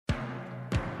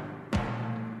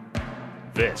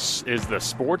This is the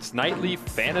Sports Nightly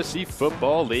Fantasy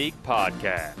Football League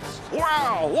podcast.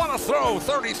 Wow, what a throw,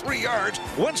 33 yards.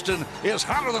 Winston is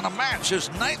hotter than a match,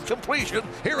 his ninth completion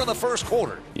here in the first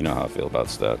quarter. You know how I feel about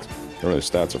stats. Really,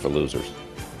 stats are for losers.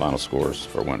 Final scores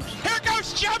for winners. Here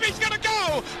goes Chubb, he's going to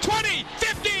go. 20,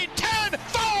 15, 10,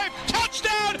 5,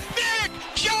 touchdown, Nick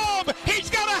Chubb.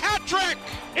 He's got a hat trick.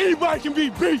 Anybody can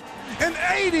be beat. An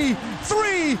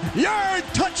 83-yard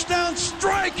touchdown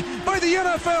strike by the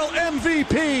NFL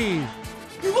MVP.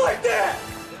 You like that?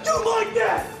 You like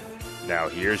that? Now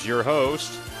here's your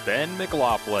host, Ben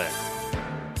McLaughlin.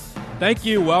 Thank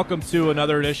you. Welcome to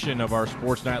another edition of our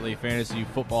Sports Nightly Fantasy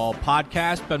Football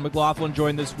podcast. Ben McLaughlin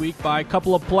joined this week by a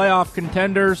couple of playoff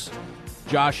contenders,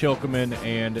 Josh Hilkeman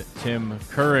and Tim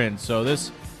Curran. So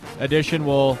this edition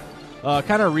will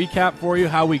kind of recap for you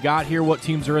how we got here, what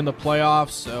teams are in the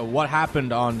playoffs, what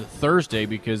happened on Thursday,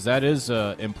 because that is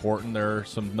important. There are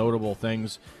some notable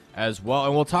things as well.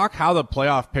 And we'll talk how the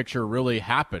playoff picture really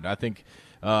happened. I think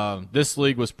this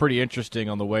league was pretty interesting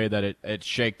on the way that it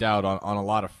shaked out on a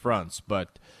lot of fronts.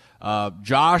 But,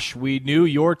 Josh, we knew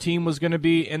your team was going to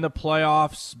be in the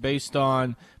playoffs based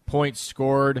on points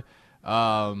scored.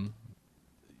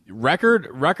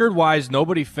 Record-wise,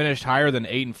 nobody finished higher than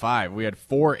 8-5. We had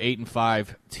 4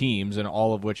 8-5 teams, and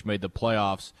all of which made the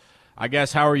playoffs. I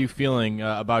guess, how are you feeling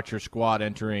about your squad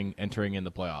entering in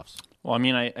the playoffs? Well, I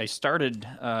mean, I started,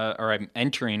 or I'm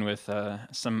entering with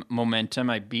some momentum.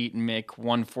 I beat Mick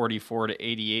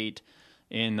 144-88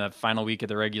 in the final week of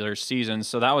the regular season,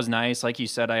 so that was nice. Like you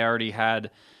said, I already had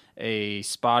a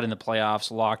spot in the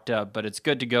playoffs locked up, but it's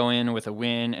good to go in with a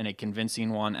win and a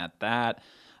convincing one at that.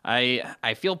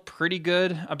 I feel pretty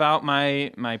good about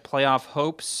my playoff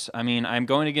hopes. I mean, I'm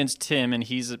going against Tim, and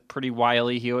he's pretty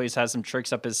wily. He always has some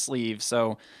tricks up his sleeve,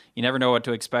 so you never know what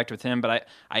to expect with him. But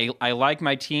I like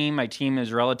my team. My team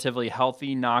is relatively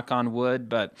healthy, knock on wood.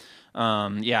 But,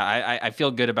 I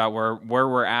feel good about where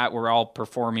we're at. We're all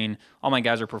performing. All my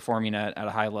guys are performing at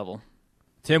a high level.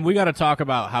 Tim, we got to talk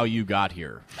about how you got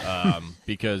here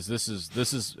because this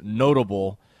is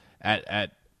notable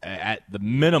at the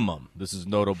minimum. This is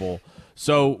notable.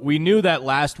 So we knew that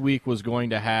last week was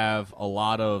going to have a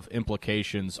lot of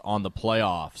implications on the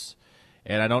playoffs,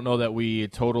 and I don't know that we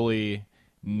totally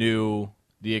knew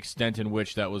the extent in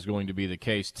which that was going to be the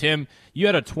case. Tim, you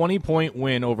had a 20-point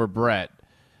win over Brett,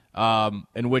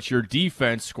 in which your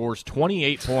defense scores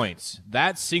 28 points.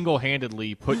 That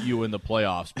single-handedly put you in the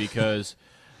playoffs because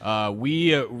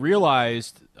we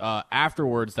realized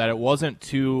afterwards that it wasn't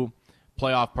two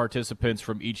playoff participants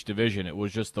from each division. It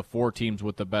was just the 4 teams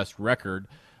with the best record.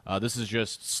 This is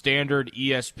just standard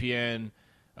ESPN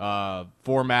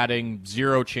formatting,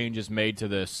 0 changes made to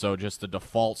this, so just the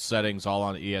default settings all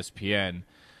on ESPN.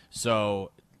 So,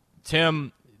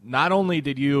 Tim, not only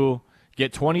did you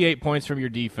get 28 points from your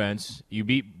defense, you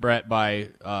beat Brett by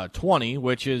 20,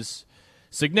 which is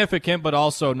significant, but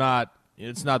also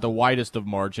it's not the widest of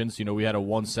margins. You know, we had a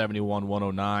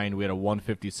 171-109, we had a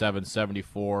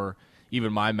 157-74,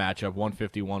 even my matchup,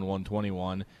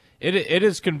 151-121. It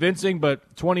is convincing,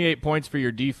 but 28 points for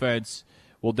your defense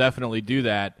will definitely do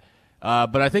that.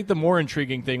 But I think the more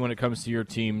intriguing thing when it comes to your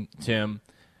team, Tim,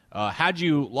 had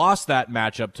you lost that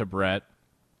matchup to Brett,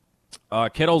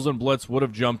 Kittles and Blitz would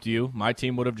have jumped you. My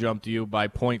team would have jumped you by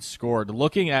points scored.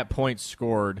 Looking at points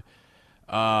scored,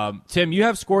 Tim, you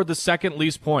have scored the second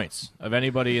least points of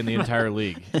anybody in the entire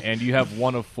league, and you have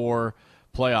 1 of 4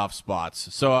 playoff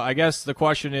spots. So I guess the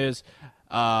question is,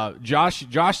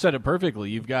 Josh said it perfectly.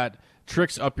 You've got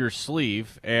tricks up your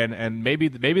sleeve, and maybe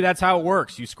that's how it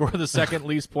works. You score the second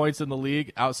least points in the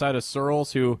league outside of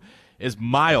Searles, who is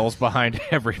miles behind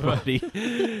everybody,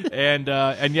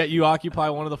 and yet you occupy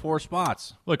 1 of the 4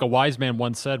 spots. Look, a wise man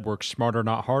once said, work smarter,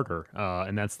 not harder,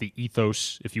 and that's the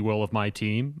ethos, if you will, of my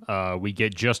team. We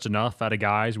get just enough out of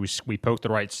guys. We poke the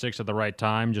right sticks at the right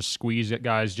time, just squeeze at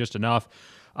guys just enough.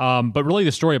 But really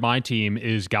the story of my team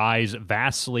is guys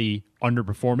vastly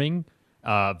underperforming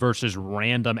versus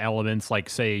random elements like,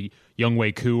 say,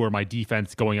 Younghoe Koo or my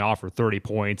defense going off for 30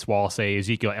 points while, say,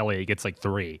 Ezekiel Elliott gets like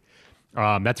 3.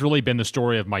 That's really been the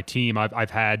story of my team.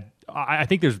 I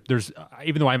think there's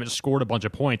even though I haven't scored a bunch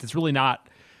of points, it's really not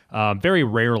very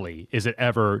rarely is it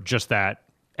ever just that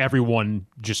everyone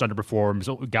just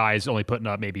underperforms, guys only putting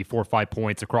up maybe 4 or 5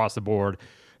 points across the board.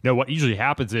 No, what usually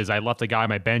happens is I left a guy on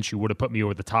my bench who would have put me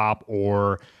over the top,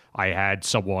 or I had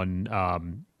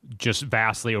someone just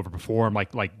vastly overperform,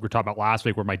 like we were talking about last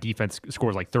week, where my defense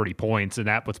scores like 30 points, and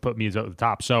that what's put me over the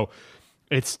top. So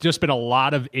it's just been a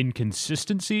lot of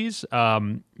inconsistencies.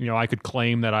 I could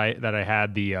claim that I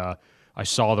had I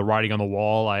saw the writing on the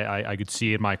wall. I could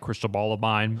see in my crystal ball of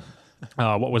mine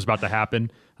what was about to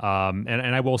happen.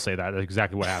 And I will say that's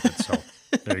exactly what happened. So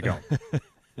there you go.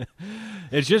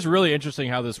 It's just really interesting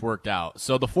how this worked out.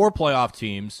 So the 4 playoff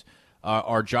teams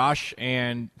are Josh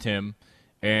and Tim,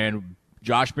 and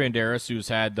Josh Banderas, who's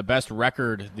had the best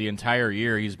record the entire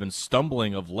year. He's been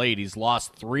stumbling of late. He's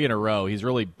lost 3 in a row. He's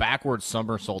really backwards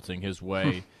somersaulting his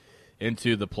way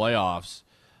into the playoffs.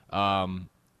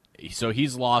 So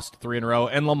he's lost 3 in a row.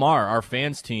 And Lamar, our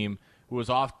fans team, who was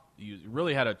off, he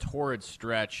really had a torrid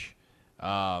stretch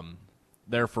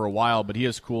there for a while, but he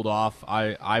has cooled off.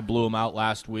 I blew him out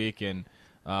last week, and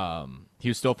he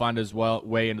was still finding his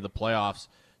way into the playoffs.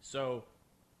 So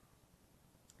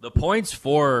the points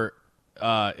for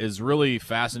is really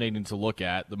fascinating to look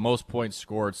at. The most points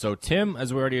scored. So Tim,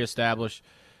 as we already established,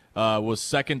 was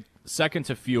second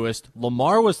to fewest.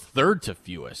 Lamar was third to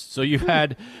fewest. So you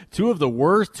had two of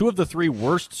the 3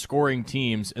 worst scoring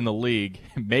teams in the league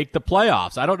make the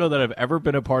playoffs. I don't know that I've ever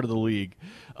been a part of a league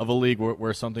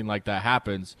where something like that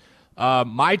happens.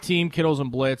 My team, Kittles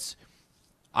and Blitz,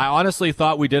 I honestly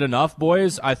thought we did enough,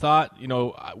 boys. I thought,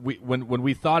 when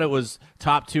we thought it was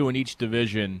top 2 in each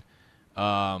division,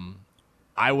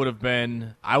 I would have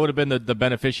been the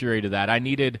beneficiary to that. I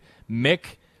needed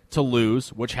Mick to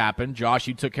lose, which happened. Josh,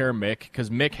 you took care of Mick because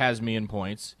Mick has me in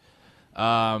points.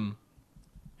 And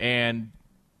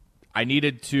I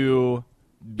needed to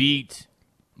beat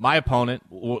my opponent,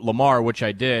 Lamar, which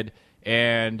I did,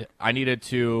 and I needed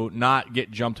to not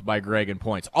get jumped by Greg in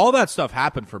points. All that stuff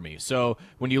happened for me. So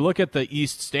when you look at the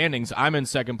East standings, I'm in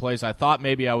second place. I thought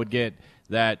maybe I would get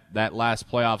that last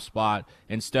playoff spot.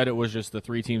 Instead, it was just the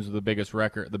 3 teams with the best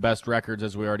records,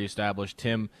 as we already established.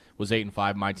 Tim was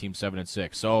 8-5, my team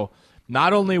 7-6. So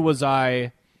not only was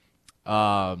I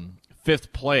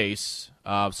 5th place,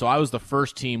 so I was the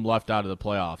first team left out of the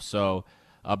playoffs. So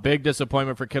a big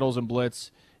disappointment for Kittles and Blitz.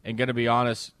 And going to be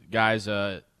honest, guys,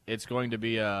 it's going to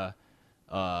be a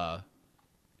kind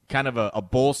of a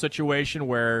bowl situation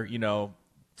where,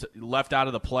 left out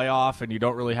of the playoff and you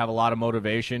don't really have a lot of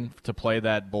motivation to play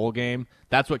that bowl game.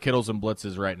 That's what Kittles and Blitz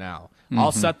is right now. Mm-hmm.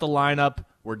 I'll set the lineup.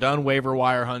 We're done waiver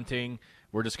wire hunting.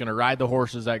 We're just going to ride the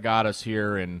horses that got us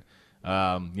here, and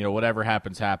whatever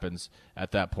happens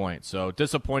at that point. So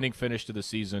disappointing finish to the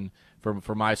season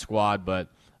for my squad, but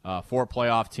 4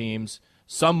 playoff teams,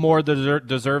 some more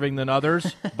deserving than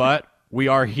others, but we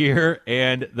are here,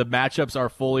 and the matchups are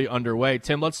fully underway.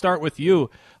 Tim, let's start with you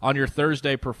on your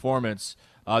Thursday performance.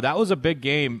 That was a big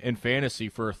game in fantasy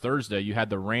for a Thursday. You had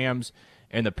the Rams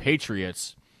and the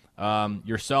Patriots.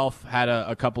 Yourself had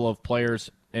a couple of players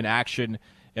in action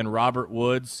in Robert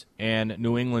Woods and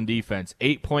New England defense.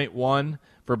 8.1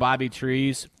 for Bobby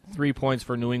Trees, 3 points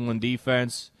for New England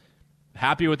defense.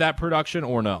 Happy with that production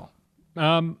or no?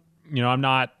 I'm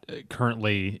not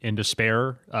currently in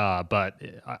despair, but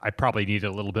I probably need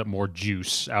a little bit more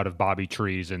juice out of Bobby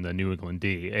Trees and the New England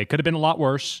D. It could have been a lot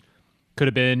worse. Could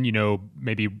have been,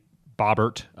 maybe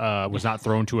Bobbert was not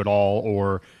thrown to at all,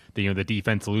 or the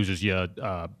defense loses you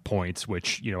points,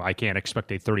 which I can't expect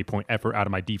a 30-point effort out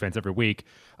of my defense every week.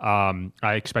 I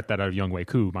expect that out of Younghoe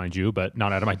Koo, mind you, but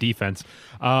not out of my defense.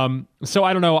 So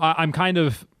I don't know. I'm kind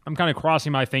of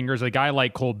crossing my fingers. A guy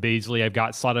like Cole Beasley, I've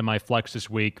got slotted in my flex this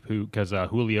week because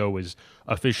Julio is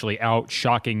officially out.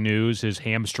 Shocking news. His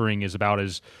hamstring is about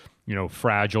as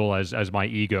fragile as my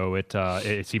ego.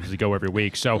 It seems to go every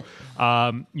week. So,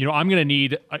 I'm going to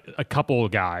need a couple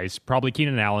of guys, probably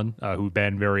Keenan Allen, who've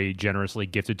been very generously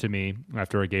gifted to me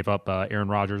after I gave up Aaron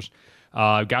Rodgers.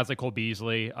 Guys like Cole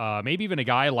Beasley, maybe even a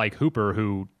guy like Hooper,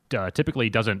 who typically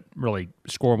doesn't really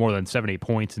score more than 7-8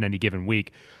 points in any given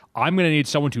week. I'm going to need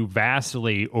someone to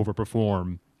vastly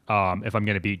overperform if I'm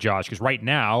going to beat Josh, because right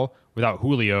now, without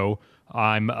Julio,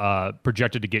 I'm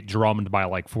projected to get drummed by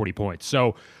like 40 points.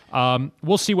 So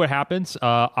we'll see what happens.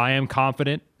 I am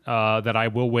confident that I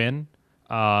will win,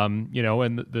 and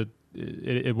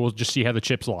it will just see how the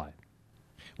chips lie.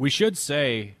 We should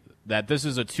say that this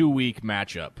is a 2-week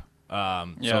matchup.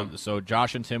 So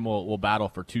Josh and Tim will battle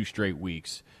for 2 straight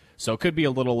weeks. So it could be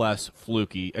a little less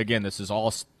fluky. Again, this is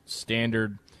all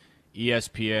standard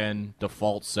ESPN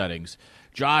default settings.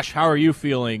 Josh, how are you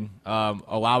feeling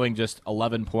allowing just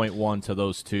 11.1 to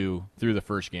those 2 through the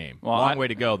first game? Well, long way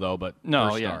to go, though, but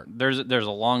first start. There's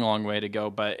a long way to go,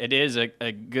 but it is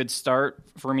a good start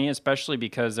for me, especially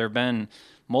because there have been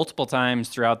multiple times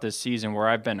throughout this season where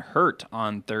I've been hurt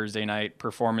on Thursday night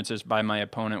performances by my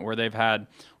opponent, where they've had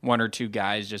 1 or 2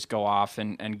 guys just go off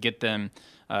and get them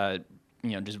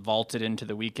just vaulted into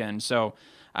the weekend. So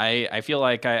I feel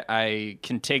like I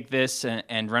can take this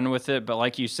and run with it, but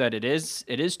like you said, it is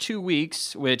 2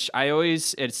 weeks, which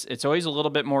it's always a little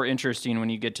bit more interesting when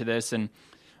you get to this, and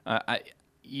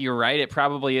you're right. It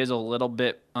probably is a little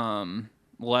bit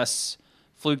less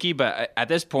fluky, but at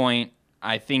this point,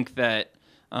 I think that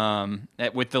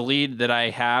with the lead that I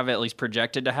have, at least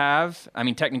projected to have, I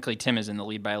mean, technically Tim is in the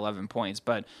lead by 11 points,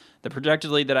 but the projected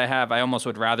lead that I have, I almost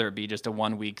would rather it be just a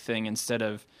 1 week thing instead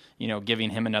of, giving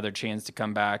him another chance to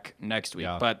come back next week.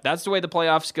 Yeah. But that's the way the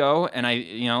playoffs go. And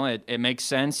it makes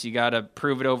sense. You got to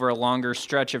prove it over a longer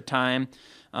stretch of time.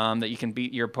 That you can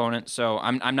beat your opponent. So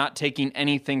I'm not taking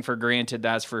anything for granted,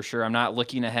 that's for sure. I'm not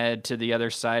looking ahead to the other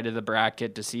side of the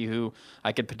bracket to see who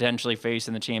I could potentially face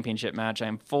in the championship match.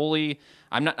 I'm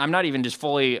not even just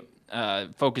fully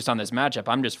focused on this matchup.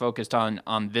 I'm just focused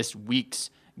on this week's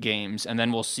games, and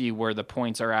then we'll see where the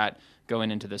points are at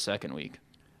going into the second week.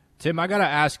 Tim, I got to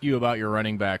ask you about your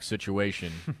running back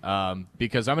situation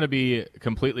because I'm going to be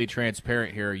completely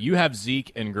transparent here. You have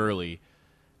Zeke and Gurley.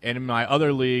 And in my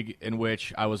other league, in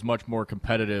which I was much more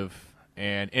competitive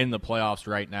and in the playoffs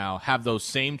right now, have those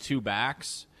same two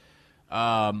backs.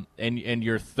 And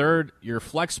your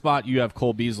flex spot, you have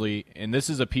Cole Beasley, and this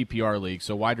is a PPR league,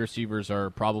 so wide receivers are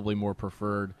probably more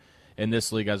preferred in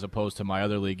this league as opposed to my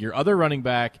other league. Your other running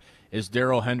back is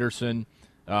Darrell Henderson,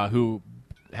 who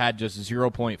had just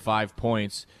 0.5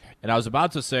 points. And I was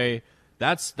about to say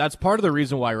that's part of the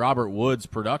reason why Robert Woods'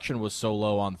 production was so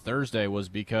low on Thursday was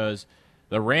because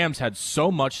the Rams had so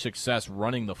much success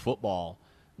running the football,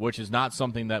 which is not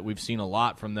something that we've seen a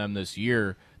lot from them this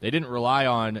year. They didn't rely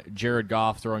on Jared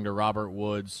Goff throwing to Robert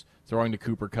Woods, throwing to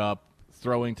Cooper Kupp,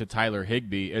 throwing to Tyler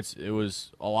Higbee. It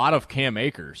was a lot of Cam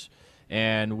Akers.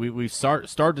 And we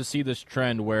started to see this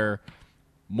trend where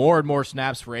more and more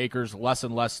snaps for Akers, less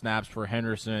and less snaps for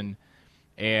Henderson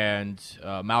and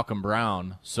Malcolm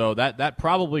Brown. So that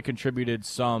probably contributed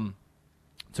some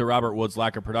to Robert Woods'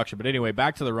 lack of production. But anyway,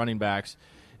 back to the running backs.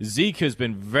 Zeke has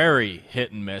been very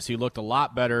hit and miss. He looked a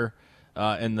lot better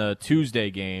in the Tuesday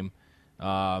game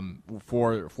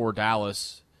for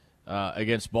Dallas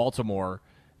against Baltimore,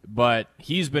 but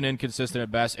he's been inconsistent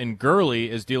at best. And Gurley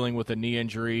is dealing with a knee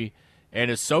injury and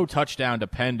is so touchdown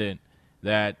dependent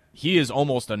that he is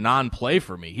almost a non-play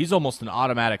for me. He's almost an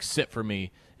automatic sit for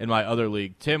me in my other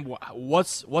league. Tim,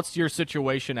 what's your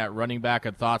situation at running back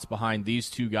and thoughts behind these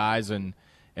two guys and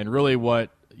really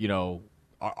what,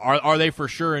 are they for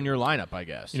sure in your lineup, I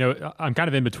guess? I'm kind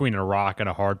of in between a rock and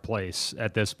a hard place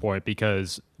at this point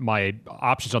because my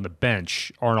options on the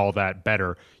bench aren't all that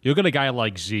better. You look at a guy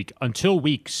like Zeke, until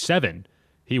week 7,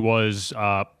 he was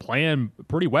playing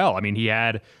pretty well. I mean, he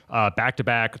had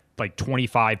back-to-back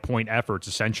 25-point efforts,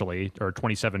 essentially, or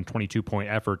 27, 22-point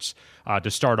efforts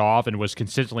to start off and was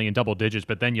consistently in double digits.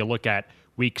 But then you look at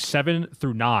week 7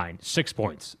 through 9, 6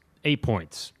 points, 8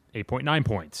 points, 8.9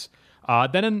 points.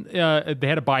 Then they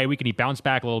had a bye week, and he bounced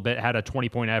back a little bit, had a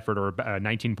 20-point effort or a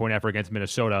 19-point effort against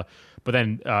Minnesota, but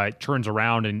then turns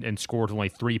around and scored only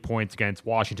 3 points against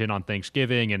Washington on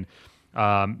Thanksgiving, and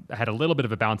had a little bit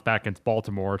of a bounce back against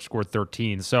Baltimore, scored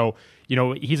 13. So,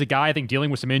 he's a guy, I think,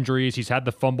 dealing with some injuries. He's had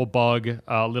the fumble bug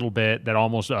a little bit that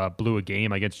almost blew a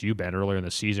game against you, Ben, earlier in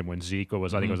the season when Zeke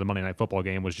was, I think it was a Monday Night Football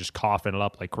game, was just coughing it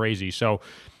up like crazy. So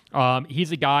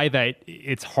he's a guy that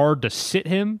it's hard to sit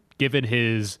him given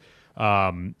his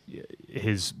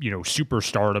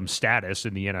superstardom status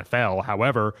in the NFL.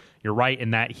 However, you're right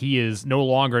in that he is no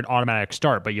longer an automatic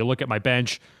start. But you look at my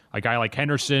bench, a guy like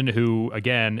Henderson, who,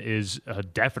 again, is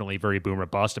definitely very boom or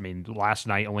bust. I mean, last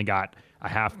night only got a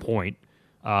half point.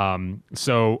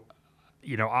 So,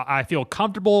 I feel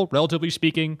comfortable, relatively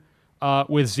speaking,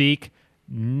 with Zeke.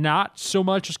 Not so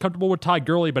much as comfortable with Todd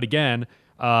Gurley, but again,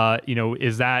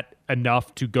 is that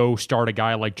enough to go start a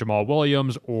guy like Jamal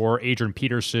Williams or Adrian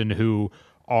Peterson, who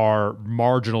are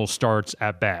marginal starts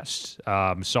at best?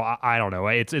 So I don't know.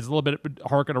 It's a little bit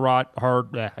rock in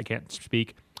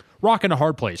a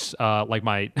hard place, like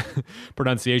my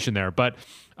pronunciation there. But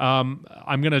I'm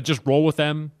going to just roll with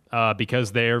them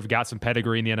because they've got some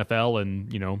pedigree in the NFL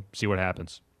and, see what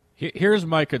happens. Here's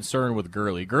my concern with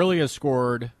Gurley. Gurley has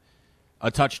scored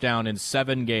a touchdown in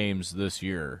 7 games this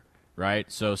year,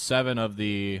 right? So 7 of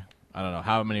the, I don't know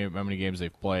how many games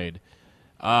they've played.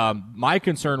 My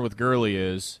concern with Gurley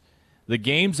is the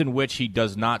games in which he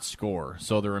does not score.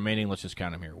 So the remaining, let's just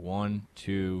count them here. 1,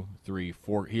 2, 3,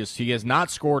 4. He has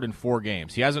not scored in 4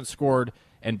 games. He hasn't scored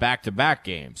in back-to-back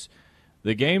games.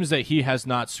 The games that he has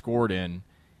not scored in,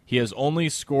 he has only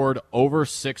scored over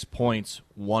 6 points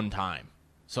 1 time.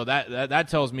 So that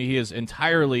tells me he is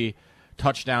entirely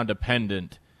touchdown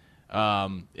dependent.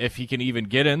 If he can even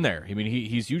get in there. I mean,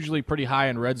 he's usually pretty high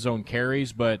in red zone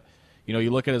carries, but you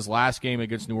look at his last game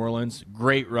against New Orleans,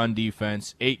 great run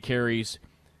defense, 8 carries,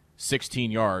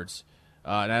 16 yards.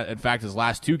 In fact, his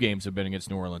last 2 games have been against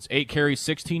New Orleans. 8 carries,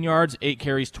 16 yards, 8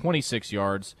 carries, 26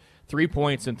 yards, 3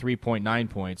 points and 3.9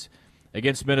 points.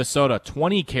 Against Minnesota,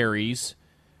 20 carries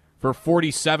for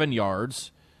 47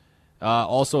 yards.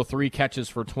 Also 3 catches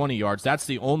for 20 yards. That's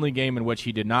the only game in which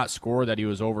he did not score that he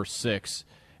was over 6.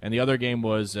 And the other game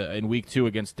was in Week 2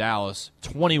 against Dallas.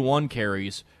 21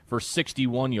 carries for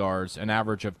 61 yards, an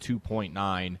average of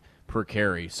 2.9 per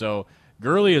carry. So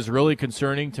Gurley is really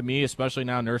concerning to me, especially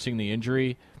now nursing the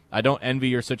injury. I don't envy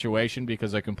your situation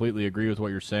because I completely agree with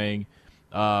what you're saying.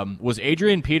 Was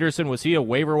Adrian Peterson, was he a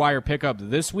waiver wire pickup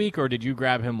this week, or did you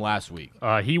grab him last week?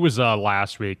 He was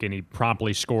last week, and he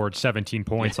promptly scored 17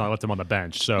 points, and I left him on the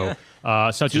bench. So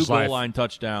such 2 is life. goal line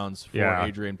touchdowns for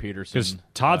Adrian Peterson. Because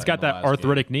Todd's got that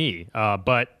arthritic knee,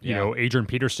 but you know, Adrian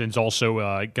Peterson's also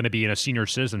going to be in a senior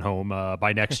citizen home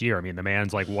by next year. I mean, the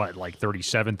man's like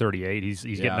 37, 38. He's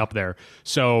getting up there.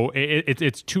 So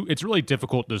it's really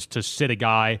difficult to sit a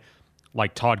guy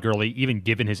like Todd Gurley, even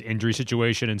given his injury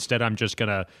situation. Instead, I'm just going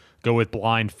to go with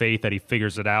blind faith that he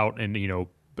figures it out and,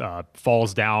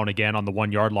 falls down again on the 1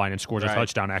 yard line and scores a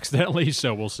touchdown accidentally.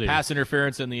 So we'll see. Pass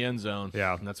interference in the end zone.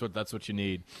 Yeah. That's what you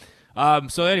need.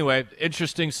 So anyway,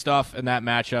 interesting stuff in that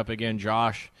matchup. Again,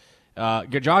 Josh, I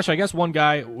guess one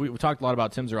guy, we talked a lot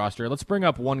about Tim's roster. Let's bring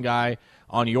up one guy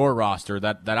on your roster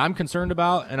that I'm concerned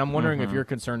about, and I'm wondering if you're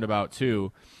concerned about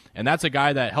too. And that's a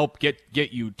guy that helped get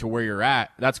you to where you're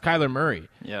at. That's Kyler Murray.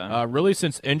 Yeah. Really,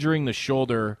 since injuring the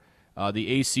shoulder, the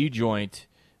AC joint.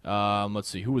 Let's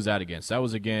see, who was that against? That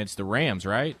was against the Rams,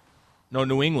 right? No,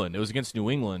 New England. It was against New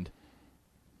England.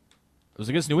 It was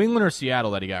against New England or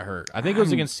Seattle that he got hurt. I think it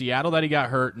was against Seattle that he got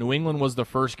hurt. New England was the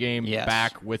first game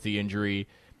back with the injury,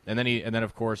 and then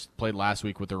of course played last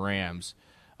week with the Rams.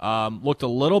 Looked a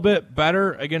little bit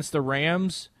better against the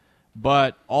Rams,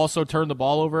 but also turned the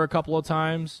ball over a couple of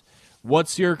times.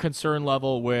 What's your concern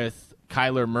level with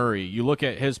Kyler Murray? You look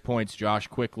at his points, Josh,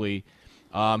 quickly.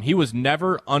 He was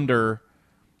never under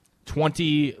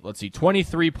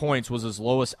 23 points was his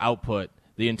lowest output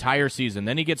the entire season.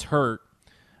 Then he gets hurt,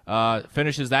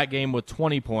 finishes that game with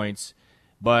 20 points,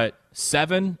 but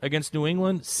 7 against New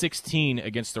England, 16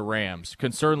 against the Rams.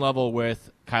 Concern level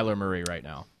with Kyler Murray right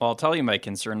now? Well, I'll tell you my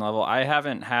concern level. I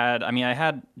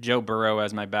had Joe Burrow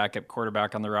as my backup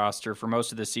quarterback on the roster for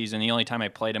most of the season. The only time I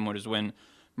played him was when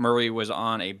Murray was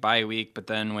on a bye week, but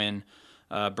then when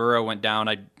Burrow went down,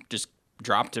 I just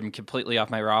dropped him completely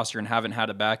off my roster and haven't had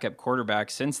a backup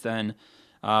quarterback since then.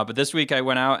 But this week I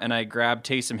went out and I grabbed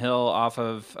Taysom Hill off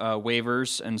of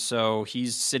waivers, and so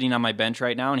he's sitting on my bench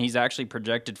right now, and he's actually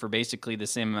projected for basically the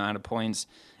same amount of points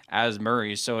as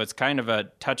Murray. So it's kind of a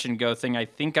touch-and-go thing. I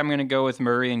think I'm going to go with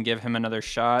Murray and give him another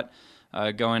shot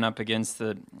going up against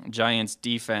the Giants'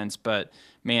 defense. But,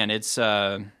 man, it's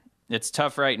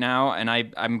tough right now, and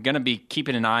I'm going to be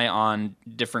keeping an eye on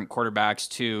different quarterbacks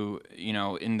too,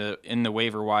 in the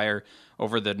waiver wire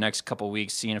over the next couple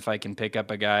weeks, seeing if I can pick up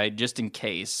a guy just in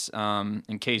case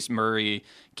Murray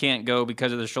can't go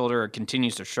because of the shoulder or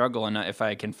continues to struggle, and if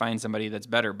I can find somebody that's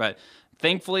better. But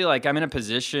thankfully, I'm in a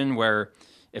position where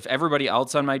if everybody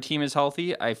else on my team is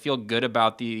healthy, I feel good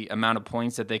about the amount of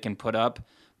points that they can put up,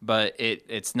 but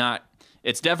it's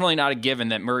definitely not a given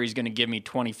that Murray's going to give me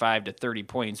 25 to 30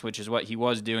 points, which is what he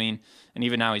was doing, and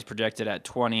even now he's projected at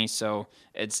 20. So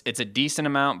it's a decent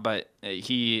amount, but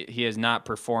he has not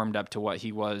performed up to what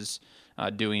he was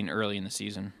doing early in the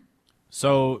season.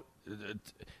 So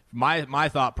my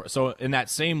thought. So in that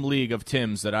same league of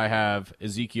Tim's that I have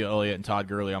Ezekiel Elliott and Todd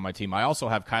Gurley on my team, I also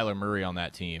have Kyler Murray on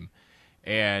that team,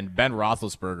 and Ben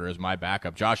Roethlisberger is my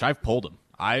backup. Josh, I've pulled him.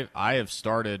 I am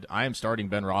starting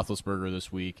Ben Roethlisberger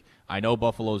this week. I know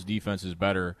Buffalo's defense is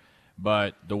better,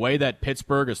 but the way that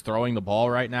Pittsburgh is throwing the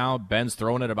ball right now, Ben's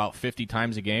throwing it about 50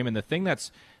 times a game. And the thing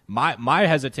that's my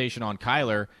hesitation on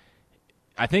Kyler,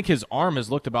 I think his arm has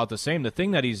looked about the same. The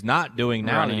thing that he's not doing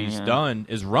now that he's done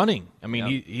is running. I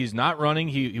mean, he's not running.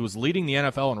 He was leading the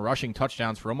NFL in rushing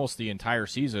touchdowns for almost the entire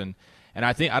season. And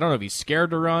I don't know if he's scared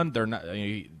to run.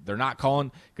 They're not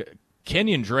calling.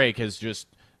 Kenyon Drake has just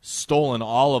stolen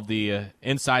all of the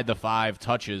inside the 5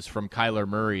 touches from Kyler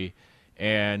Murray,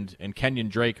 and Kenyon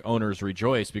Drake owners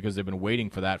rejoice because they've been waiting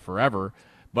for that forever.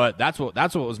 But that's what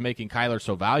was making Kyler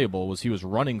so valuable, was he was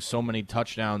running so many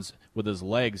touchdowns with his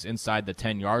legs inside the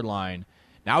 10-yard line.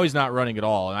 Now he's not running at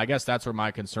all, and I guess that's where my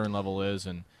concern level is.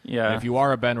 And if you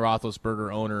are a Ben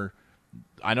Roethlisberger owner,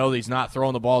 I know that he's not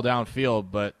throwing the ball downfield,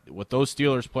 but with those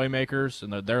Steelers playmakers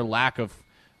and their lack of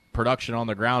production on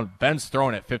the ground, Ben's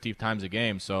throwing it 50 times a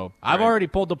game. So I've already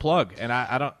pulled the plug, and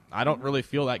I don't really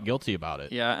feel that guilty about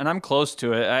it. Yeah, and I'm close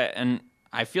to it.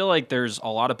 I feel like there's a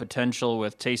lot of potential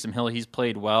with Taysom Hill. He's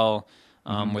played well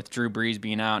with Drew Brees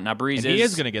being out. Now, Brees he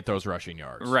is going to get those rushing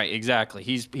yards. Right, exactly.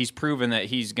 He's proven that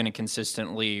he's going to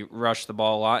consistently rush the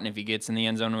ball a lot, and if he gets in the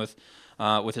end zone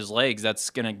with his legs, that's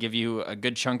going to give you a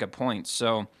good chunk of points.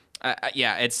 So,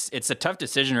 yeah, it's a tough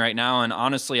decision right now, and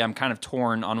honestly, I'm kind of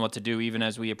torn on what to do even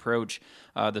as we approach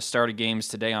the start of games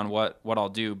today on what I'll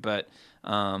do. But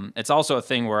it's also a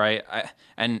thing where I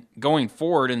and going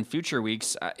forward in future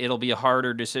weeks, it'll be a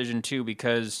harder decision too,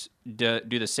 because do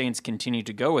the Saints continue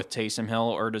to go with Taysom Hill,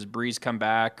 or does Brees come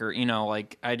back, or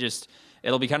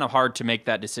it'll be kind of hard to make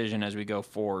that decision as we go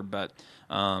forward. But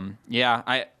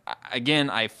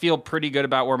I feel pretty good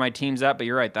about where my team's at, but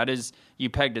you're right, you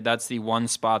pegged it. That's the one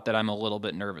spot that I'm a little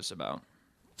bit nervous about.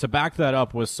 To back that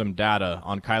up with some data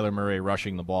on Kyler Murray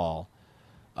rushing the ball,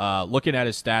 looking at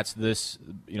his stats,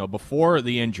 before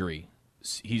the injury,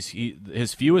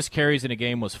 his fewest carries in a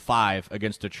game was 5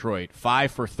 against Detroit,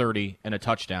 5 for 30 and a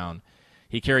touchdown.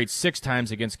 He carried 6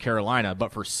 times against Carolina,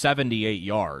 but for 78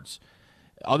 yards.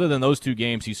 Other than those 2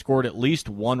 games, he scored at least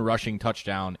 1 rushing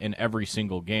touchdown in every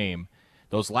single game.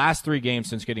 Those last 3 games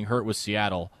since getting hurt with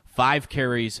Seattle, 5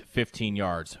 carries, 15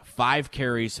 yards, 5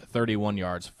 carries, 31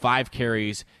 yards, 5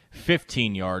 carries,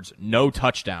 15 yards, no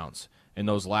touchdowns in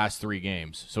those last 3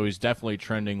 games. So he's definitely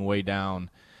trending way down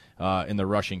in the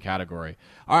rushing category.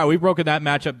 All right, we've broken that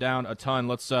matchup down a ton.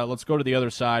 Let's go to the other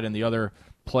side and the other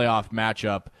playoff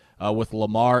matchup with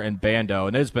Lamar and Bando.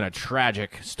 And it's been a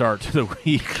tragic start to the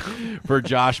week for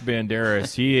Josh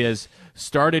Banderas. He has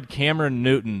started Cameron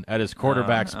Newton at his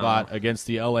quarterback spot against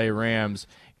the LA Rams,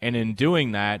 and in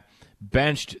doing that,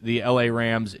 benched the LA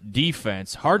Rams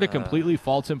defense. Hard to completely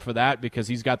fault him for that, because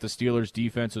he's got the Steelers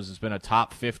defense, which has been a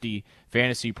top 50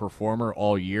 fantasy performer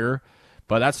all year.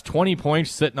 But that's 20 points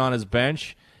sitting on his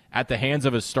bench at the hands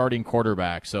of his starting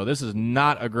quarterback. So this is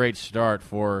not a great start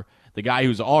for the guy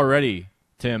who's already,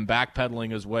 Tim,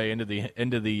 backpedaling his way into the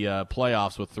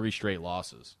playoffs with 3 straight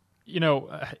losses.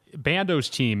 Bando's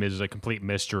team is a complete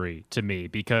mystery to me,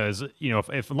 because,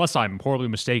 if unless I'm horribly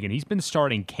mistaken, he's been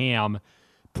starting Cam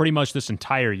pretty much this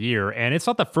entire year, and it's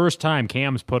not the first time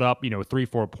Cam's put up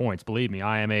 3-4 points. Believe me,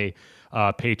 I am a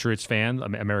Patriots fan,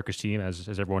 America's team, as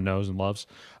everyone knows and loves,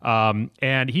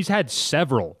 and he's had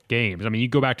several games. I mean, you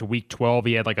go back to week 12,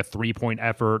 he had like a 3-point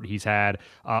effort. He's had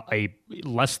a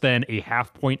less than a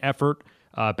half-point effort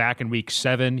back in week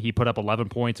 7. He put up 11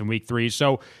 points in week 3.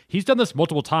 So he's done this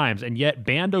multiple times, and yet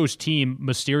Bando's team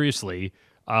mysteriously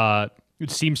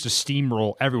seems to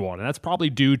steamroll everyone. And that's probably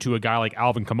due to a guy like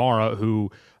Alvin Kamara, who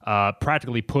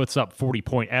practically puts up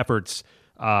 40-point efforts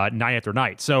night after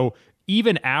night. So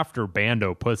even after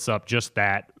Bando puts up just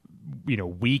that,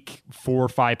 weak 4 or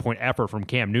 5-point effort from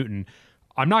Cam Newton,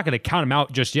 I'm not going to count him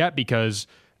out just yet, because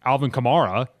Alvin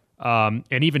Kamara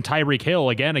and even Tyreek Hill,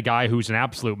 again, a guy who's an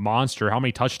absolute monster. How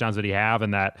many touchdowns did he have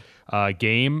in that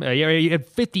game? He had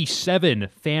 57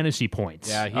 fantasy points.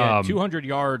 Yeah, he had 200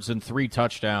 yards and 3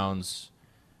 touchdowns,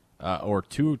 or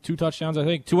two touchdowns, I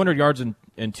think. 200 yards and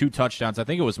 2 touchdowns. I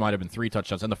think it might have been 3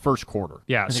 touchdowns in the first quarter.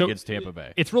 Yeah, so against Tampa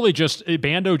Bay. It's really just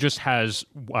Bando just has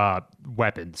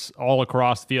weapons all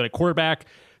across the field. At quarterback,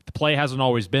 the play hasn't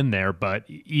always been there, but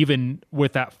even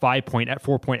with that 4-point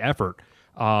effort,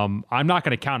 I'm not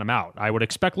going to count him out. I would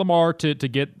expect Lamar to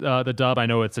get the dub. I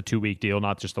know it's a 2-week deal,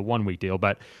 not just a 1-week deal,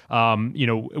 but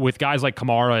with guys like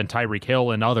Kamara and Tyreek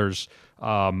Hill and others,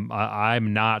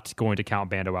 I'm not going to count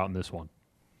Bando out in this one.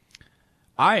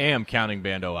 I am counting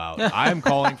Bando out. I am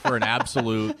calling for an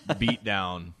absolute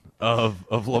beatdown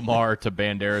of Lamar to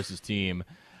Banderas' team.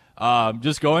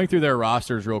 Just going through their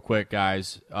rosters real quick,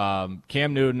 guys.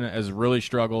 Cam Newton has really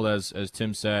struggled, as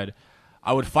Tim said.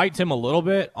 I would fight Tim a little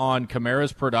bit on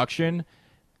Kamara's production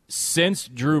since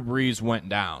Drew Brees went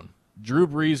down. Drew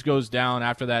Brees goes down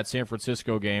after that San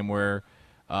Francisco game where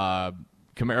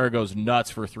Kamara goes nuts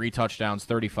for 3 touchdowns,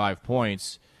 35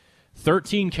 points.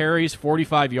 13 carries,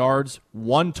 45 yards,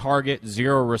 1 target,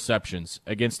 0 receptions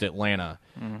against Atlanta.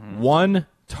 Mm-hmm. 1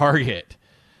 target,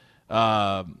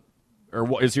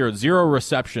 zero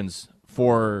receptions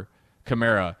for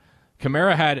Kamara.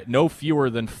 Kamara had no fewer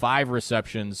than 5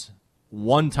 receptions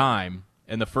one time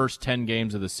in the first 10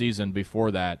 games of the season before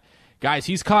that. Guys,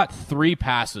 he's caught 3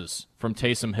 passes from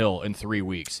Taysom Hill in 3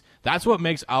 weeks. That's what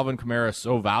makes Alvin Kamara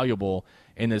so valuable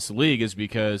in this league, is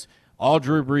because all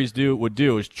Drew Brees would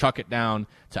do is chuck it down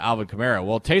to Alvin Kamara.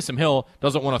 Well, Taysom Hill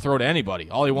doesn't want to throw to anybody.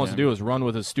 All he wants to do is run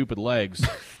with his stupid legs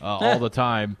all the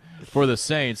time for the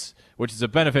Saints, which is a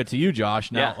benefit to you,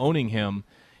 Josh, now owning him.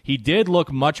 He did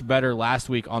look much better last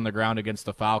week on the ground against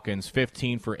the Falcons,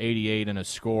 15 for 88 and a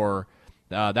score.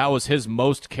 That was his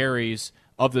most carries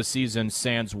of the season,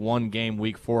 sans 1 game,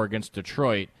 week 4 against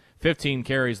Detroit. 15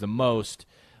 carries the most.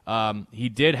 He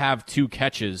did have 2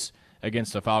 catches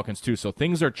against the Falcons too. So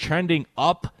things are trending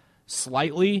up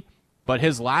slightly, but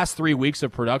his last 3 weeks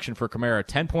of production for Kamara,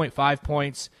 10.5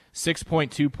 points,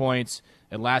 6.2 points,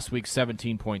 and last week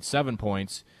 17.7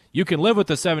 points. You can live with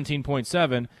the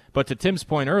 17.7, but to Tim's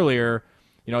point earlier,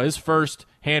 his first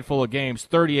handful of games,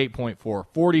 38.4,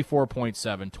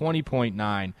 44.7,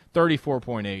 20.9,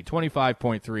 34.8,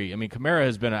 25.3. I mean, Kamara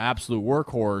has been an absolute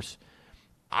workhorse.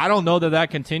 I don't know that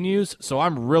continues, so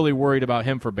I'm really worried about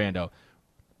him for Bando.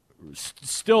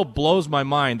 Still blows my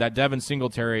mind that Devin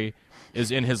Singletary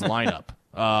is in his lineup.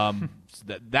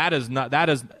 That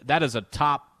is a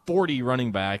top 40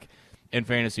 running back in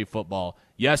fantasy football.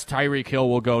 Yes, Tyreek Hill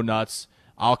will go nuts.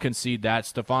 I'll concede that.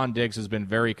 Stephon Diggs has been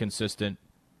very consistent.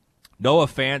 Noah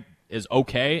Fant is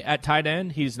okay at tight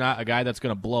end. He's not a guy that's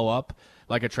going to blow up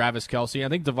like a Travis Kelce. I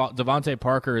think Devontae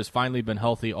Parker has finally been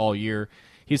healthy all year.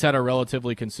 He's had a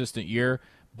relatively consistent year.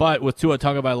 But with Tua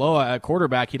Tagovailoa at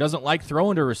quarterback, he doesn't like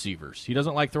throwing to receivers. He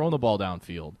doesn't like throwing the ball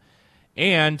downfield.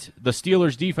 And the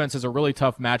Steelers' defense is a really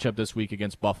tough matchup this week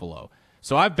against Buffalo.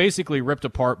 So I've basically ripped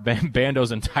apart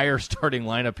Bando's entire starting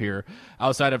lineup here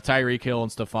outside of Tyreek Hill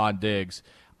and Stephon Diggs.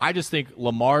 I just think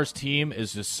Lamar's team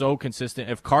is just so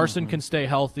consistent. If Carson can stay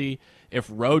healthy, if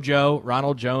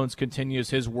Ronald Jones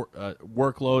continues his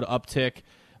workload uptick,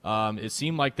 it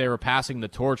seemed like they were passing the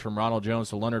torch from Ronald Jones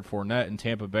to Leonard Fournette in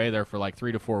Tampa Bay there for like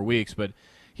 3 to 4 weeks. But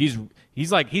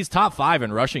he's top 5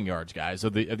 in rushing yards, guys,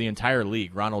 of the entire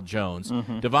league, Ronald Jones.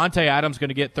 Devontae Adams going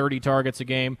to get 30 targets a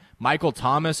game. Michael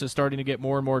Thomas is starting to get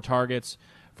more and more targets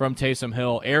from Taysom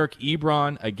Hill. Eric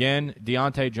Ebron, again,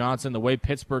 Deontay Johnson, the way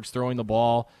Pittsburgh's throwing the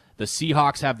ball. The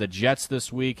Seahawks have the Jets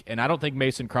this week, and I don't think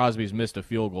Mason Crosby's missed a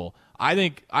field goal. I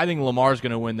think Lamar's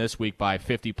going to win this week by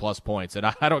 50-plus points, and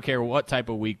I don't care what type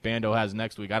of week Bando has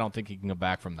next week. I don't think he can go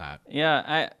back from that.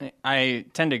 Yeah, I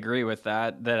tend to agree with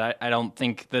that I don't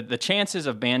think that the chances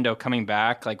of Bando coming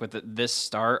back, like with this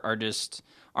start,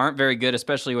 aren't very good,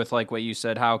 especially with like what you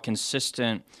said, how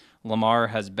consistent Lamar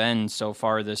has been so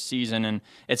far this season. And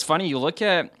it's funny, you look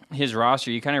at his roster,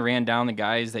 you kind of ran down the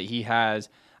guys that he has.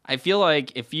 I feel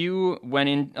like if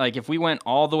we went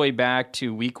all the way back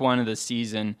to week 1 of the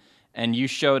season and you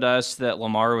showed us that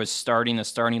Lamar was starting the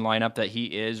starting lineup that he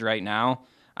is right now,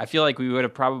 I feel like we would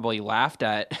have probably laughed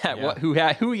at who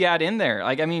he had in there.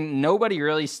 Like, I mean, nobody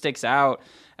really sticks out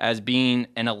as being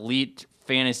an elite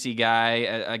fantasy guy,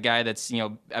 a guy that's,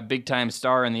 a big time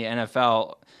star in the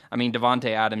NFL. I mean,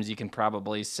 Devontae Adams, you can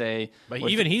probably say, but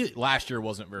even he last year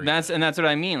wasn't very. That's what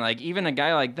I mean. Like, even a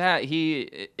guy like that,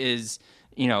 he is.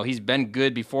 He's been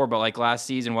good before, but like last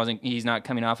season he's not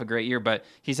coming off a great year, but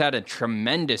he's had a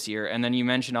tremendous year. And then you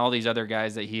mentioned all these other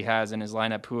guys that he has in his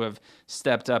lineup who have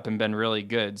stepped up and been really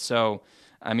good. So,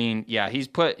 I mean, yeah, he's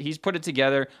put it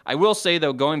together. I will say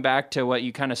though, going back to what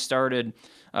you kind of started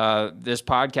this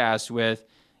podcast with,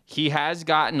 he has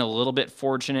gotten a little bit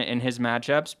fortunate in his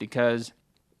matchups because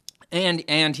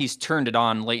and he's turned it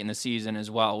on late in the season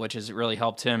as well, which has really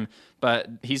helped him. But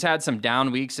he's had some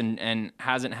down weeks and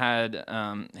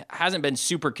hasn't been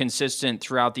super consistent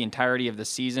throughout the entirety of the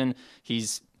season.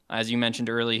 He's, as you mentioned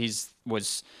earlier,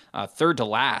 was third to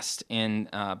last in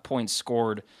points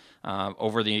scored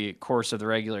over the course of the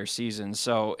regular season.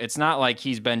 So it's not like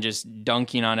he's been just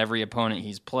dunking on every opponent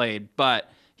he's played, but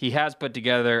he has put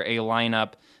together a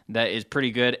lineup that is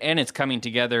pretty good, and it's coming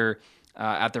together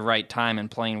at the right time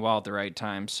and playing well at the right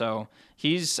time. So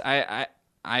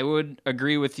I would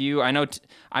agree with you. I know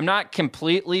I'm not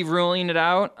completely ruling it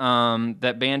out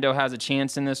that Bando has a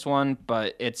chance in this one,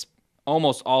 but it's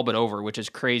almost all but over, which is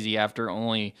crazy after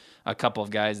only a couple of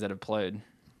guys that have played.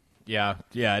 Yeah,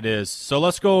 it is. So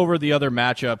let's go over the other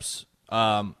matchups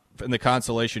in the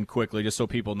consolation quickly, just so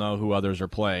people know who others are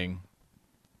playing.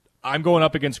 I'm going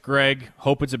up against Greg.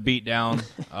 Hope it's a beatdown.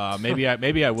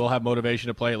 Maybe I will have motivation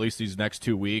to play at least these next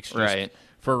 2 weeks, just right,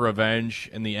 for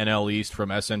revenge in the NL East from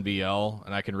SNBL,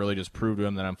 and I can really just prove to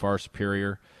him that I'm far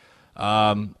superior.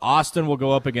 Austin will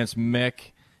go up against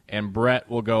Mick, and Brett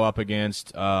will go up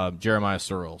against Jeremiah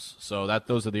Searles. So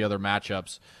those are the other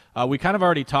matchups. We kind of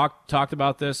already talked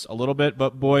about this a little bit,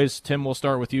 but boys, Tim, we'll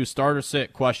start with you. Starter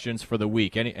sit questions for the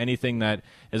week. Anything that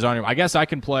is on your. I guess I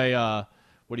can play.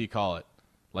 What do you call it?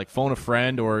 Like phone a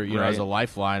friend, or know, as a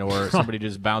lifeline, or somebody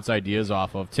just bounce ideas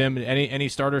off of. Tim, any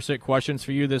starter sit questions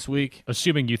for you this week?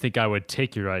 Assuming you think I would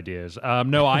take your ideas.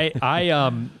 No, I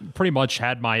pretty much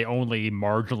had my only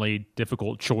marginally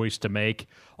difficult choice to make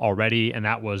already, and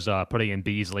that was putting in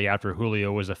Beasley after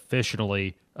Julio was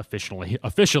officially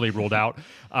ruled out.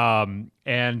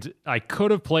 And I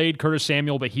could have played Curtis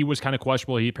Samuel, but he was kind of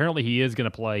questionable. Apparently he is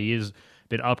going to play. He is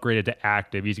been upgraded to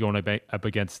active. He's going up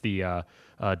against the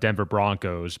Denver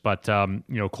Broncos. But,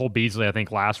 Cole Beasley, I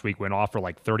think last week went off for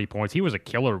like 30 points. He was a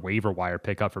killer waiver wire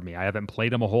pickup for me. I haven't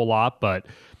played him a whole lot, but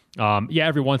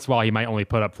every once in a while he might only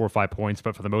put up 4 or 5 points,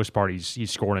 but for the most part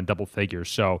he's scoring in double figures.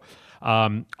 So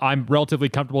I'm relatively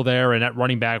comfortable there. And at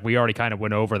running back, we already kind of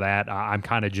went over that. I'm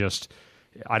kind of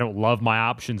I don't love my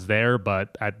options there,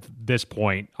 but at this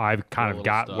point, I've kind of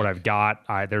got what I've got.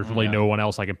 There's really no one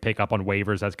else I can pick up on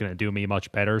waivers that's going to do me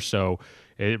much better. So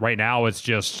right now, it's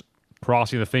just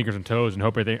crossing the fingers and toes and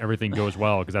hope everything goes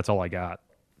well, because that's all I got.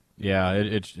 Yeah,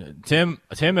 it's Tim.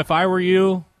 If I were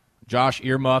you, Josh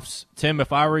earmuffs. Tim,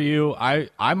 if I were you,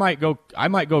 I might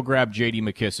go grab J.D.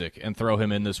 McKissick and throw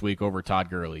him in this week over Todd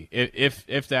Gurley.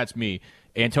 If that's me,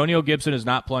 Antonio Gibson is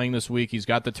not playing this week. He's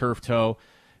got the turf toe.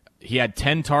 He had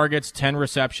 10 targets, 10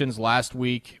 receptions last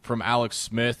week from Alex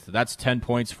Smith. That's 10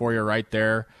 points for you right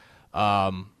there.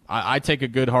 I take a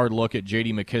good hard look at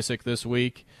J.D. McKissick this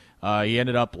week. He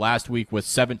ended up last week with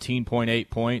 17.8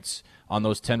 points on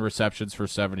those 10 receptions for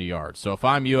 70 yards. So if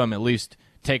I'm you, I'm at least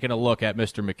taking a look at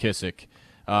Mr. McKissick.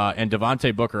 And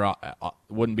Devontae Booker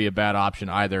wouldn't be a bad option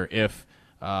either if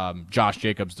Josh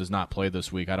Jacobs does not play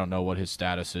this week. I don't know what his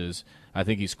status is. I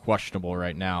think he's questionable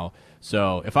right now.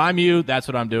 So if I'm you, that's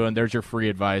what I'm doing. There's your free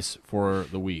advice for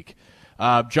the week.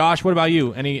 Josh, what about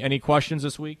you? Any questions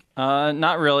this week?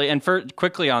 Not really. And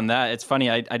quickly on that, it's funny,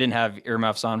 I didn't have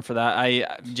earmuffs on for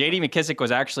that. J.D. McKissick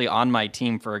was actually on my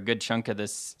team for a good chunk of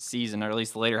this season, or at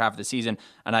least the later half of the season,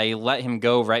 and I let him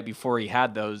go right before he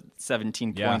had those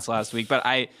 17 points last week.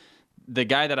 But the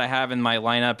guy that I have in my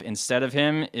lineup instead of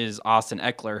him is Austin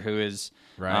Eckler, who is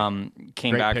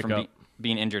came back from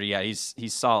being injured. Yeah,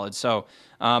 he's solid. So,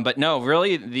 but no,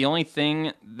 really, the only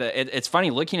thing that it's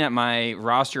funny looking at my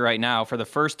roster right now. For the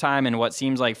first time in what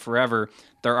seems like forever,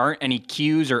 there aren't any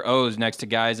Q's or O's next to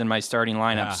guys in my starting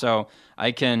lineup. Yeah. So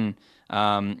I can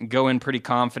go in pretty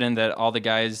confident that all the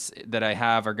guys that I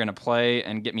have are going to play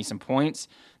and get me some points.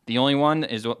 The only one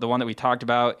is the one that we talked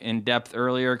about in depth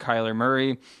earlier, Kyler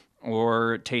Murray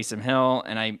or Taysom Hill,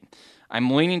 and I'm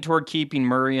leaning toward keeping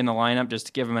Murray in the lineup just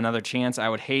to give him another chance. I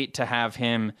would hate to have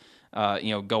him,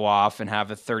 go off and have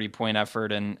a 30-point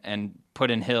effort and put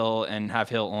in Hill and have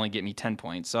Hill only get me 10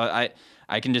 points. So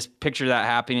I can just picture that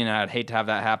happening, and I'd hate to have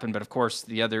that happen. But of course,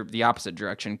 the opposite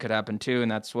direction could happen too, and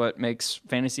that's what makes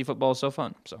fantasy football so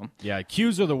fun. So yeah,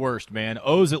 Q's are the worst, man.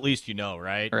 O's at least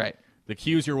right? Right. The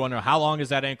Q's, you're wondering, how long is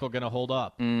that ankle going to hold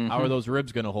up? Mm-hmm. How are those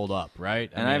ribs going to hold up, right?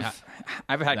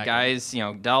 I've had guys,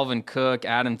 Dalvin Cook,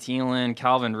 Adam Thielen,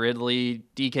 Calvin Ridley,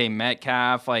 DK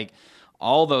Metcalf, like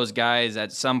all those guys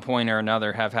at some point or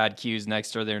another have had Q's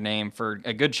next to their name for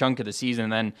a good chunk of the season,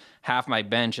 and then half my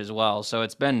bench as well. So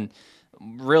it's been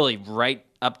really right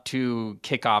up to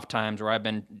kickoff times where I've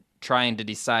been trying to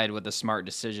decide what the smart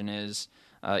decision is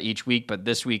each week. But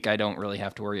this week, I don't really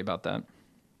have to worry about that.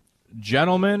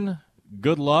 Gentlemen,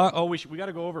 good luck. Oh, we got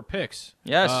to go over picks.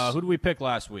 Yes. Who did we pick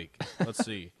last week? Let's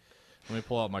see. Let me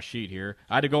pull out my sheet here.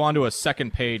 I had to go onto a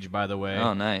second page, by the way.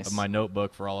 Oh, nice. Of my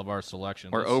notebook for all of our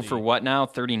selections. We're 0 for what now?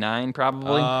 39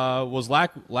 probably? Was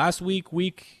last week?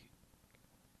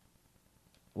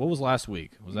 What was last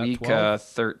week? Was that week 12?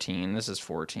 13. This is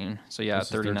 14. So yeah,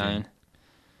 39.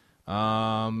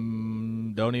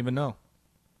 Don't even know.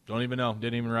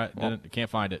 Didn't even write. Can't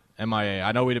find it. MIA.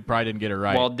 I know we probably didn't get it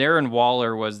right. Well, Darren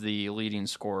Waller was the leading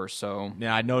scorer, so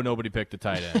yeah, I know nobody picked a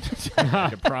tight end. I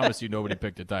can promise you nobody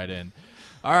picked a tight end.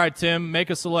 All right, Tim, make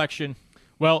a selection.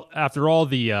 Well, after all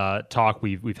the talk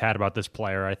we've had about this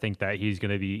player, I think that he's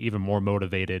going to be even more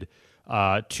motivated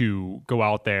to go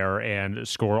out there and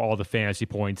score all the fantasy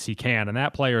points he can, and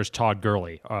that player is Todd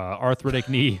Gurley. Arthritic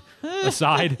knee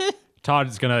aside. Todd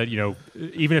is going to,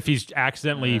 even if he's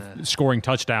accidentally scoring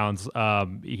touchdowns,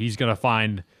 he's going to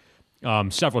find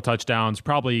several touchdowns,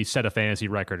 probably set a fantasy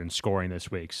record in scoring this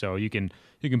week. So you can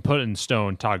put in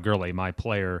stone Todd Gurley, my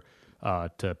player,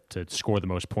 to score the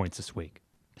most points this week.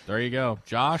 There you go.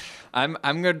 Josh? I'm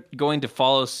going to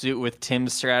follow suit with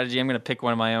Tim's strategy. I'm going to pick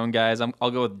one of my own guys. I'll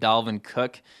go with Dalvin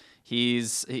Cook.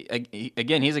 He's a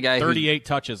guy 38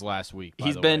 touches last week.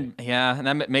 He's been, and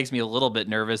that makes me a little bit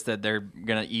nervous that they're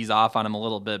going to ease off on him a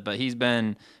little bit, but he's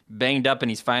been banged up, and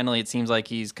it seems like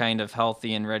he's kind of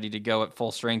healthy and ready to go at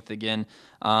full strength again.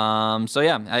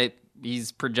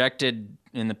 He's projected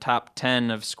in the top 10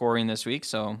 of scoring this week,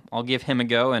 so I'll give him a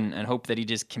go and hope that he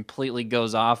just completely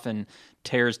goes off and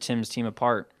tears Tim's team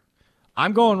apart.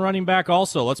 I'm going running back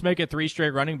also. Let's make it 3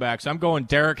 straight running backs. I'm going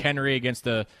Derrick Henry against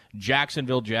the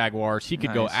Jacksonville Jaguars. He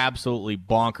could go absolutely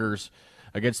bonkers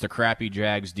against the crappy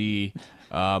Jags D.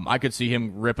 I could see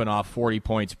him ripping off 40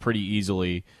 points pretty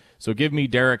easily. So give me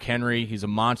Derrick Henry. He's a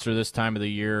monster this time of the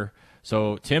year.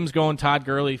 So Tim's going Todd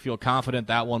Gurley. Feel confident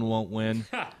that one won't win.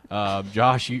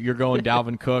 Josh, you're going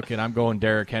Dalvin Cook, and I'm going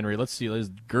Derrick Henry. Let's see. Is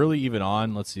Gurley even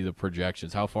on? Let's see the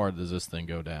projections. How far does this thing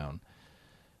go down?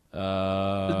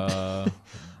 Goes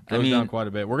down quite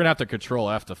a bit. We're gonna have to Control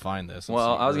F to find this.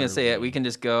 Well, I was gonna say we can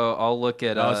just go. I'll look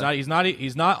at. No, he's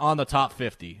not on the top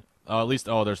 50. At least,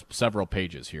 there's several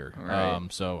pages here.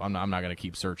 Right. So I'm not gonna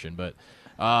keep searching, but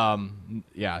not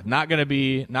gonna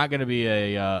be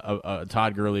a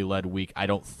Todd Gurley led week. I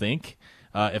don't think.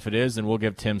 If it is, then we'll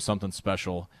give Tim something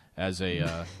special as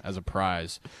a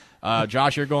prize.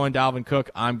 Josh, you're going Dalvin Cook.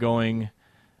 I'm going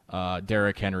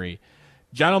Derrick Henry.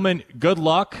 Gentlemen, good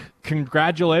luck.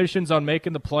 Congratulations on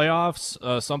making the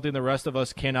playoffs, something the rest of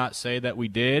us cannot say that we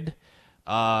did.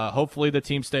 Hopefully the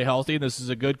team stay healthy. This is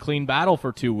a good, clean battle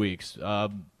for 2 weeks.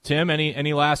 Tim,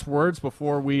 any last words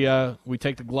before we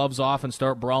take the gloves off and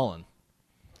start brawling?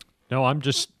 No, I'm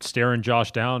just staring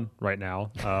Josh down right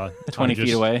now. 20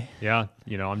 feet away. Yeah,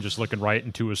 I'm just looking right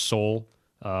into his soul,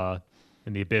 and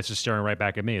the abyss is staring right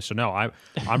back at me. So no,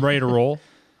 I'm ready to roll.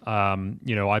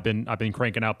 I've been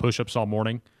cranking out push-ups all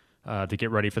morning to get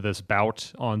ready for this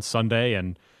bout on Sunday,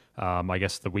 and I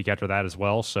guess the week after that as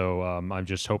well. So I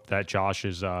just hope that Josh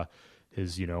his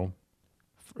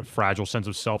fragile sense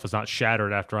of self is not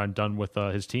shattered after I'm done with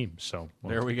his team. So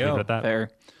there we go. At that. Fair.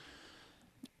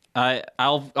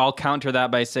 I'll counter that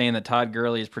by saying that Todd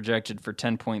Gurley is projected for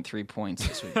 10.3 points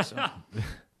this week. So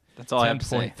that's all I have to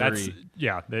say. That's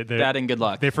that and good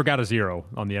luck. They forgot a 0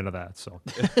 on the end of that. So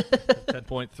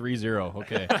 10.30.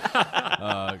 Okay.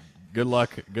 Good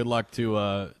luck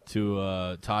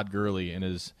to Todd Gurley in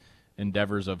his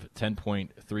endeavors of 10.3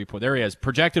 points. There he is.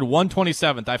 Projected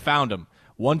 127th. I found him.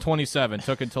 127.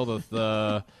 Took until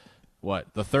the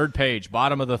third page,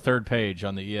 bottom of the third page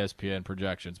on the ESPN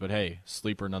projections. But hey,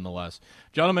 sleeper nonetheless.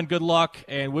 Gentlemen, good luck,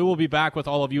 and we will be back with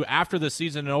all of you after the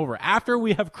season is over, after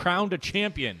we have crowned a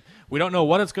champion. We don't know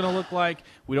what it's going to look like.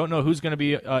 We don't know who's going to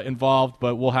be involved,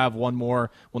 but we'll have one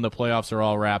more when the playoffs are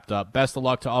all wrapped up. Best of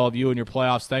luck to all of you in your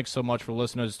playoffs. Thanks so much for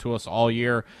listening to us all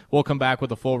year. We'll come back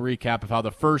with a full recap of how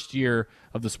the first year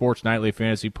of the Sports Nightly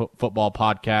Fantasy Football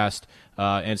Podcast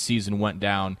and season went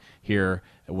down here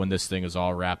when this thing is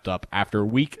all wrapped up after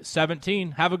Week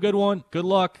 17. Have a good one. Good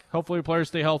luck. Hopefully your players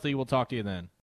stay healthy. We'll talk to you then.